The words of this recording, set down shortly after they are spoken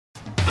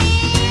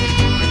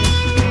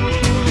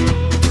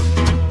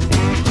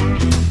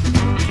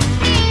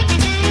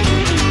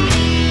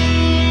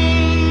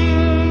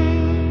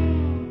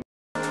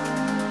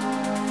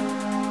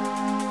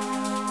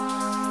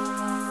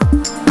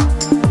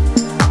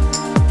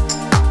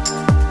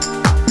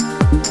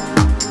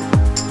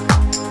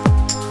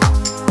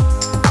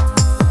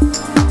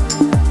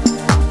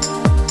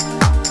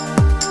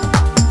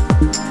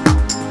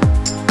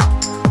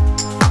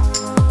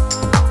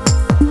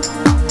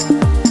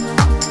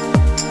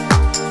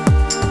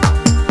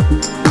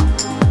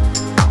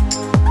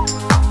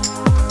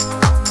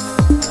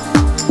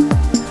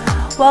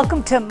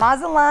Welcome to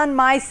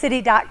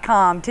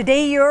MazatlanMyCity.com.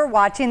 Today you're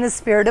watching the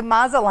Spirit of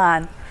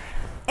Mazatlan.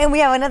 And we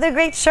have another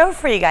great show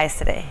for you guys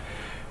today.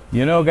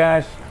 You know,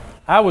 guys,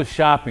 I was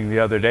shopping the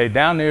other day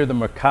down near the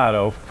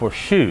Mercado for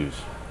shoes,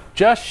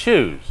 just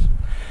shoes.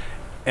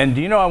 And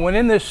you know, I went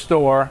in this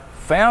store,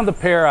 found the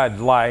pair I'd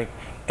like,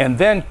 and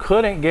then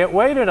couldn't get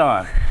waited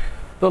on.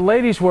 The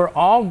ladies were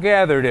all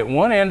gathered at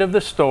one end of the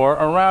store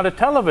around a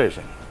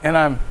television.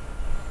 And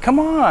come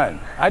on,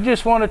 I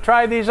just want to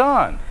try these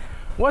on.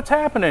 What's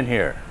happening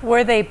here?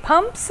 Were they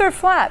pumps or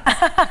flats?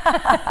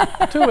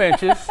 2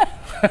 inches.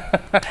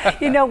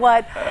 You know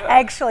what?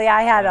 Actually,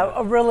 I had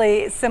a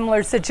really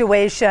similar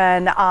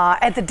situation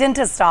at the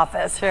dentist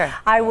office. Sure.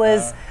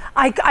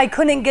 I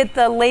couldn't get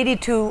the lady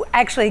to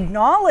actually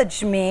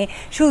acknowledge me.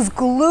 She was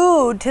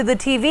glued to the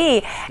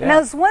TV. Yeah. And I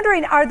was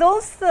wondering, are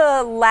those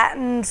the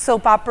Latin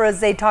soap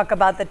operas they talk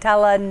about, the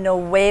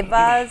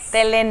telenovelas?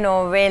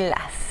 Telenovelas.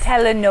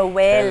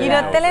 Telenovelas. You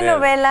know,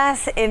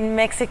 telenovelas in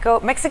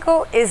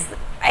Mexico is,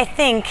 I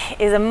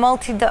think, is a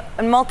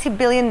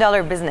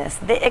multi-billion-dollar business.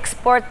 They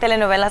export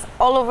telenovelas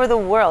all over the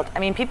world. I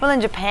mean, people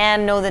in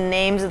Japan know the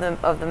names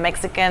of the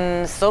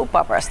Mexican soap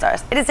opera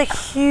stars. It is a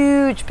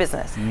huge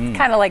business. It's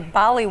kind of like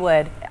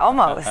Bollywood.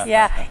 Almost.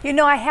 Yeah. You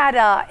know, I had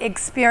an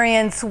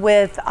experience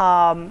with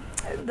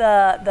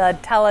the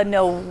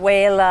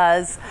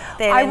telenovelas.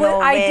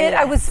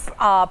 I was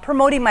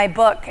promoting my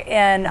book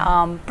in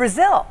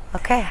Brazil.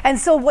 Okay. And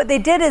so what they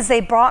did is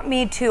they brought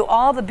me to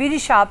all the beauty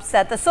shops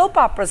that the soap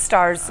opera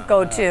stars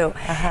go to.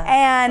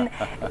 And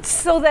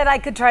so that I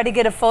could try to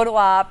get a photo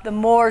op, the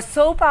more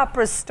soap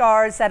opera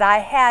stars that I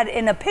had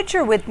in a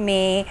picture with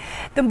me,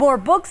 the more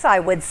books I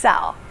would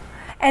sell.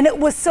 And it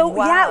was so,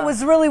 yeah, it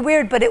was really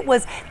weird, but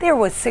there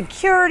was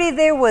security,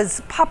 there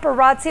was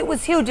paparazzi, it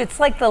was huge. It's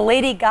like the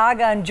Lady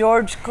Gaga and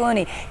George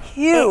Clooney.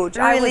 Huge.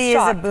 It really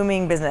is a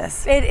booming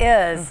business. It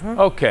is.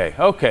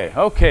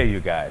 Okay, you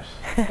guys.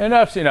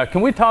 Enough's enough.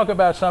 Can we talk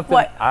about something?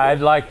 What?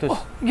 I'd like to.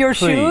 Your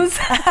please. shoes?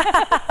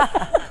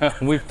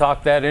 We've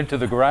talked that into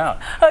the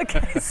ground.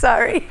 Okay,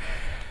 sorry.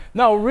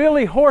 No,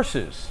 really,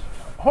 horses.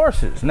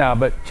 Horses. Now,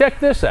 but check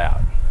this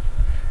out.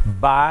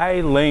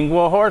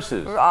 Bilingual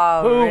horses.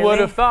 Who would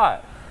have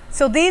thought?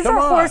 So these are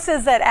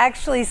horses that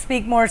actually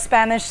speak more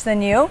Spanish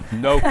than you?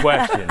 No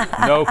question.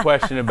 No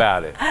question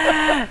about it.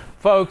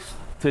 Folks,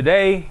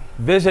 today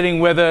visiting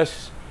with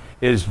us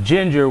is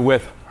Ginger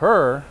with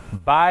her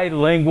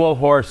bilingual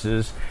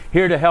horses,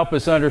 here to help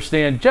us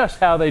understand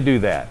just how they do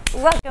that.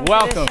 Welcome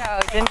to the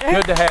show, Ginger.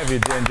 Good to have you,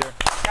 Ginger.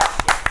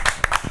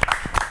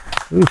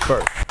 Who's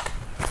first?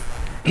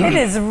 It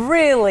is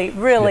really,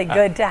 really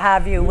good to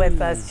have you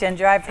with us,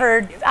 Ginger. I've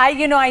heard,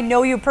 I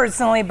know you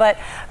personally, but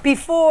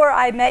before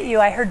I met you,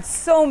 I heard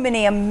so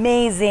many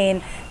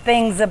amazing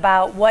things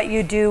about what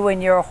you do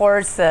and your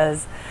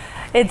horses.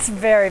 It's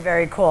very,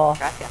 very cool.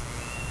 Gracias.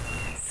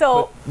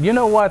 So, but you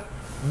know what?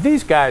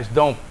 These guys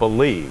don't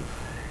believe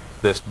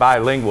this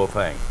bilingual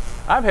thing.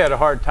 I've had a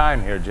hard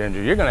time here,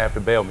 Ginger. You're going to have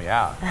to bail me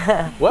out.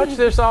 What's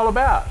this all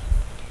about?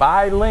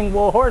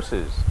 Bilingual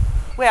horses.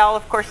 Well,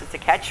 of course, it's a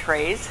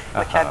catchphrase,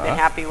 which I've been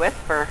happy with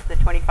for the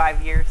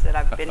 25 years that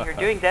I've been here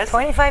doing this.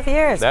 25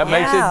 years. That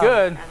makes it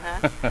good.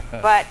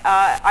 But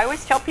I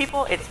always tell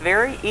people it's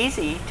very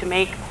easy to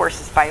make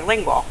horses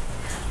bilingual,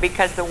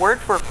 because the word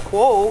for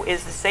quo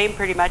is the same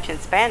pretty much in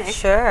Spanish.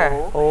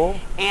 Sure. Quo,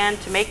 and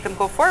to make them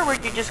go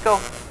forward, you just go.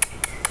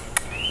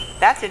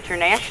 That's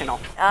international.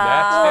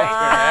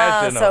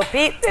 That's international. So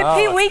Pete,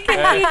 we can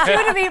teach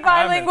you to be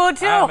bilingual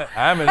too.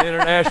 I'm an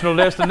international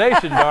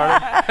destination,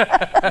 darling.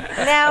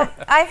 Now,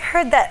 I've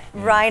heard that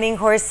riding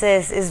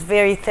horses is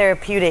very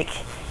therapeutic.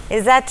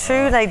 Is that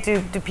true? Like,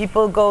 do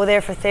people go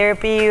there for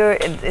therapy, or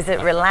is it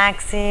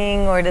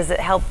relaxing, or does it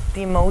help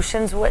the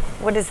emotions? What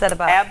is that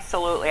about?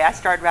 Absolutely. I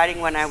started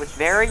riding when I was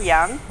very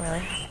young.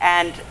 Really?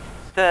 And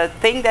the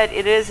thing that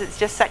it is, it's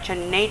just such a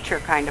nature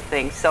kind of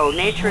thing. So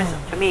nature is,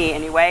 to me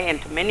anyway,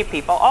 and to many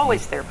people,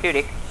 always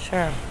therapeutic.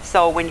 Sure.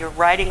 So when you're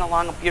riding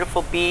along a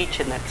beautiful beach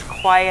and it's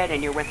quiet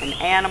and you're with an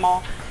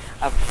animal,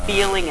 a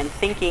feeling and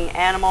thinking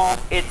animal,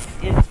 it's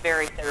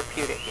very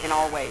therapeutic in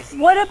all ways.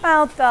 What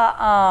about the,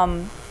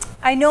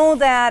 I know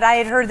that I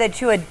had heard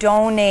that you had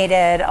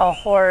donated a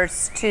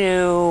horse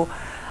to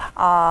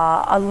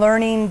a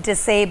learning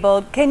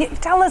disabled. Can you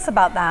tell us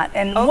about that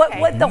and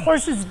what the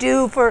horses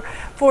do for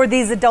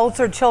these adults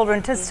or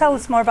children? Just tell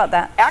us more about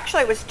that.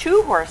 Actually, it was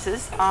 2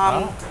 horses.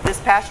 This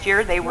past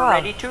year, they were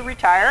ready to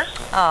retire,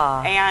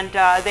 and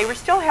they were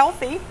still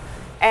healthy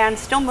and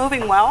still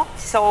moving well.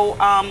 So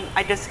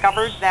I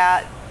discovered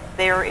that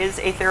there is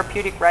a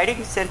therapeutic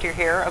riding center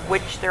here, of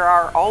which there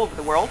are all over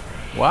the world.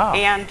 Wow.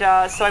 And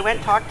so I went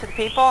and talked to the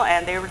people,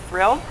 and they were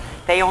thrilled.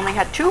 They only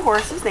had 2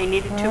 horses. They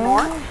needed 2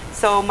 more.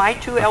 So my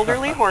 2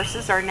 elderly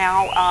horses are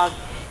now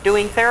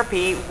doing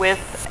therapy with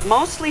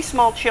mostly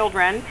small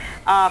children,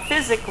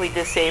 physically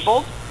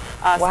disabled,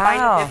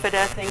 spina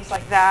bifida, things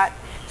like that.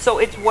 So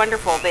it's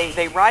wonderful.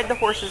 They ride the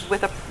horses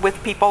with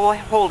people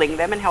holding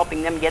them and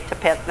helping them, get to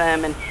pet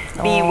them and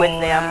be with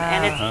them,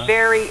 and it's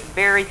very,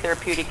 very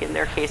therapeutic in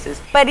their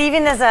cases. But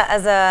even as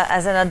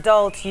an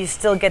adult, you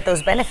still get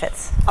those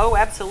benefits. Oh,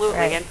 absolutely.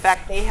 Right. In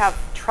fact, they have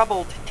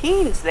troubled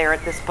teens there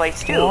at this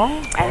place too,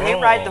 and they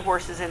ride the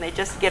horses, and they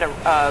just get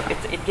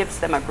it gives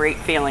them a great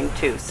feeling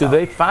too. So. Do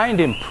they find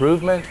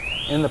improvement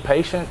in the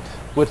patient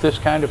with this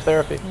kind of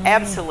therapy?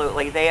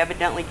 Absolutely. They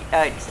evidently,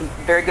 it's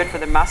very good for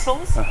their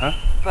muscles,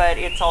 but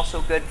it's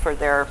also good for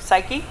their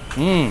psyche.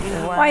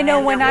 Well, I know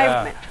when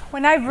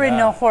I've ridden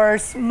a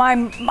horse, my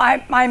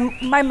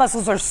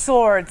muscles are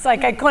sore. It's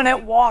like I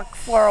couldn't walk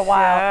for a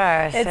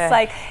while. It's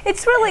like,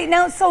 it's really,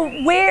 now, so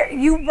where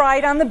you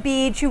ride on the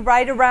beach, you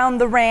ride around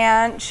the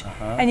ranch,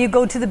 and you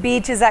go to the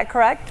beach, is that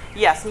correct?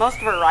 Yes,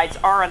 most of our rides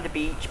are on the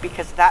beach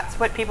because that's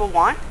what people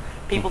want.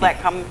 People that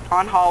come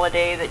on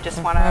holiday that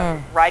just want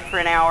to ride for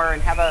an hour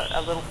and have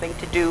a little thing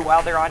to do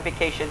while they're on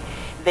vacation,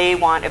 they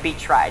want a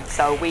beach ride.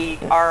 So we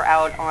are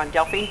out on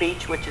Delphine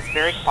Beach, which is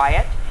very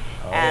quiet,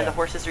 and the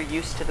horses are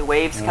used to the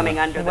waves coming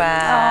under them. Oh,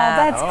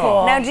 that's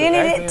cool. Now, do you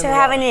need to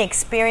have any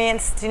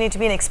experience? Do you need to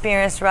be an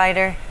experienced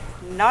rider?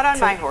 Not on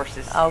my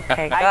horses.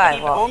 Okay, good. I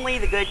keep only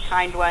the good,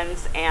 kind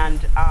ones, and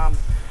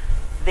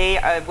they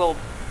will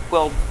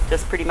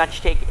just pretty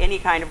much take any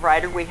kind of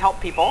rider. We help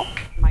people.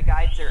 My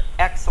guides are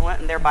excellent,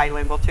 and they're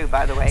bilingual too,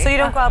 by the way. So you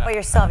don't go out by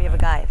yourself, you have a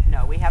guide?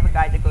 No, we have a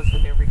guide that goes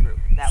with every group.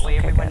 That way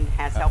everyone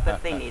has help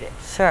if they need it.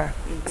 Sure.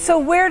 So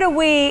where do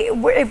we,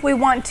 if we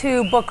want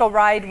to book a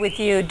ride with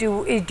you,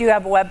 do you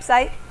have a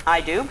website?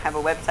 I do have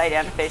a website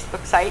and a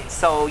Facebook site,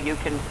 so you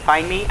can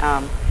find me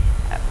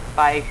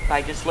by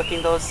just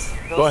looking those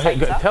Go ahead.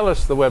 sites up. Tell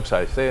us the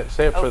website. Say it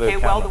for the Okay,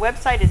 well, camera. the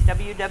website is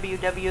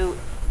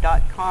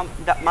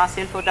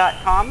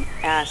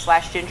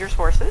www.masinfo.com/Ginger's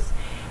Horses,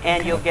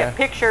 and you'll get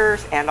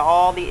pictures and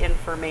all the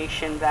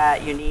information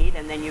that you need,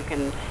 and then you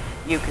can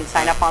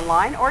sign up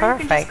online, or you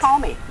can just call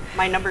me.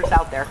 My number's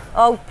out there.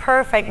 Oh,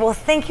 perfect. Well,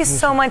 thank you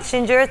so much,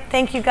 Ginger.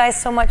 Thank you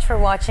guys so much for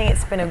watching.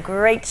 It's been a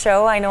great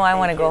show. I know I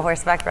want to go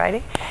horseback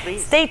riding.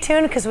 Please. Stay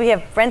tuned because we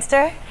have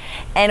Brenster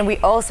and we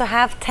also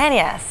have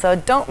Tanya. So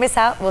don't miss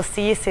out. We'll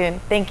see you soon.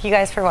 Thank you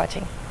guys for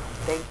watching.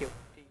 Thank you.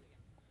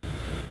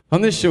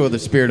 On this show, The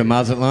Spirit of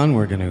Mazatlan,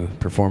 we're going to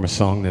perform a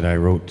song that I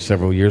wrote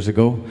several years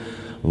ago,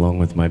 along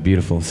with my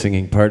beautiful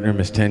singing partner,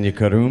 Miss Tanya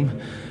Karum.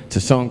 It's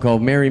a song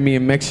called Marry Me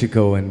in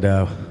Mexico, and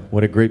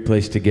what a great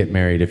place to get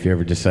married if you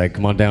ever decide,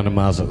 come on down to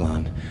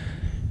Mazatlan.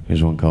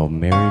 Here's one called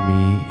Marry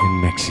Me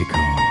in Mexico.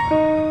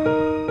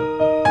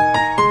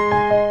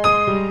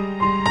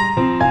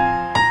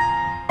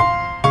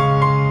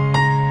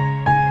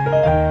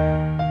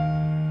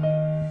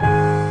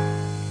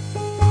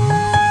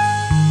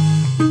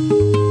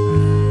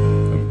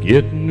 I'm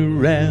getting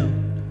around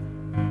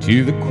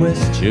to the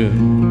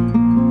question,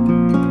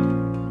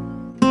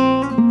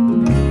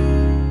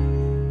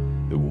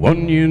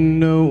 one you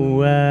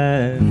know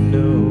I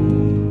know.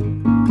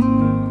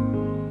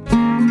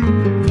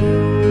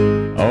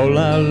 All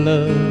our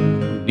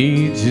love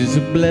needs is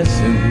a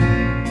blessing,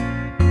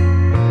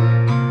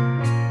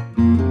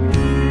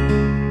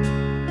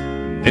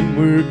 and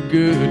we're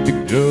good to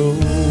go.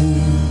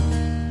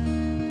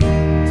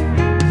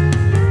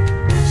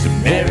 So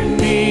marry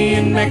me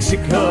in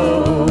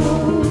Mexico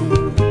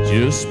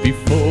just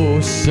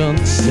before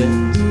sunset.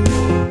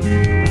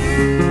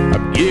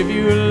 I'll give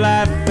you a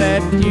life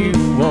that you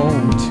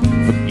won't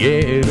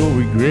forget or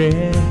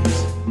regret,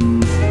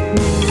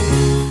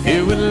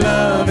 filled with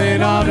love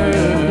and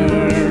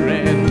honor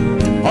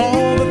and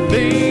all the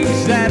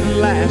things that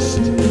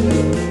last.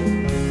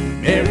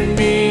 Marry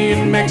me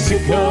in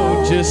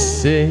Mexico,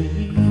 just say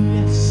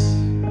yes.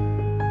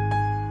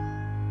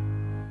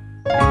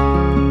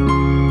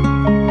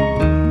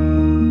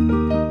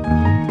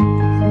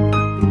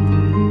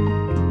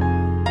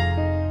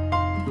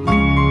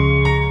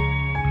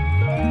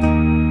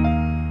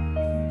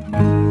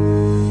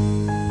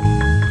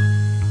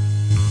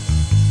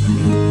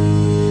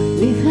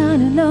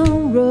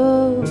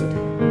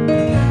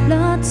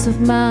 Of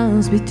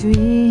miles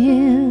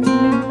between.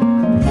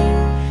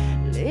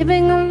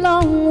 Living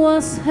alone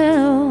was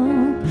hell,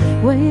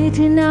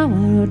 waiting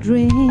our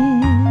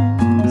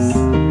dreams.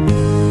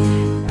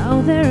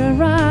 Now they're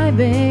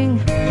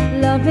arriving,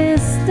 love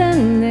is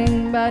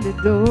standing by the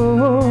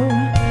door.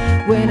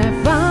 When I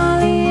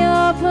finally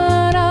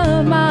open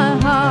up my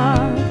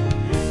heart,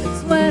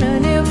 that's when I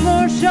knew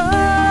for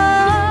sure.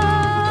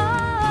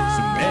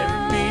 So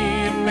marry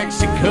me in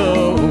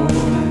Mexico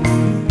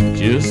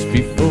just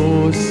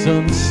before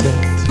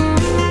sunset.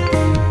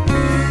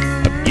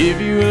 I'll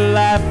give you a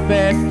life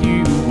that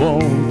you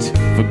won't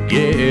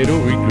forget or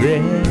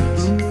regret,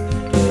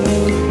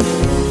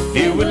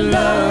 filled with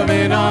love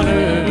and honor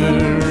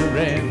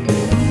and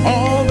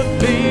all the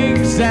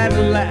things that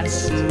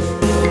last.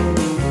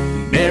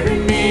 Marry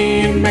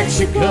me in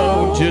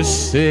Mexico,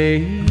 just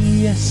say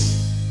yes.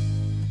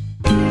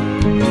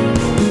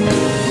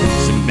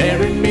 So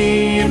marry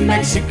me in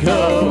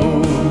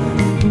Mexico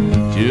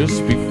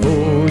just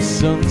before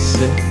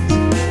sunset.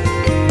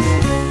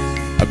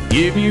 I'll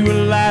give you a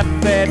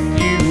life that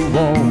you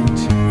won't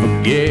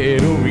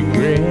forget or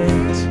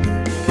regret,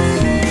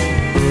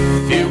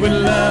 filled with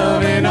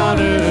love and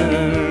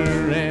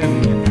honor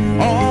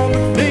and all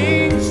the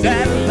things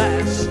that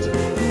last.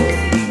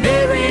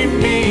 Marry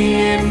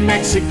me in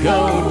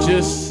Mexico,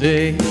 just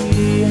say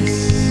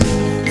yes.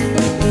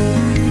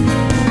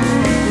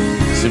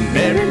 So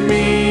marry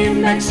me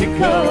in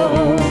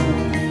Mexico.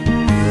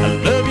 I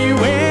love you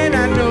and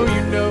I know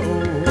you know.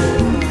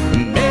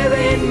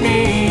 Marry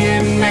me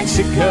in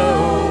Mexico.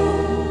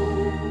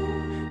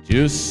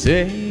 Just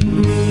say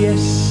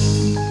yes.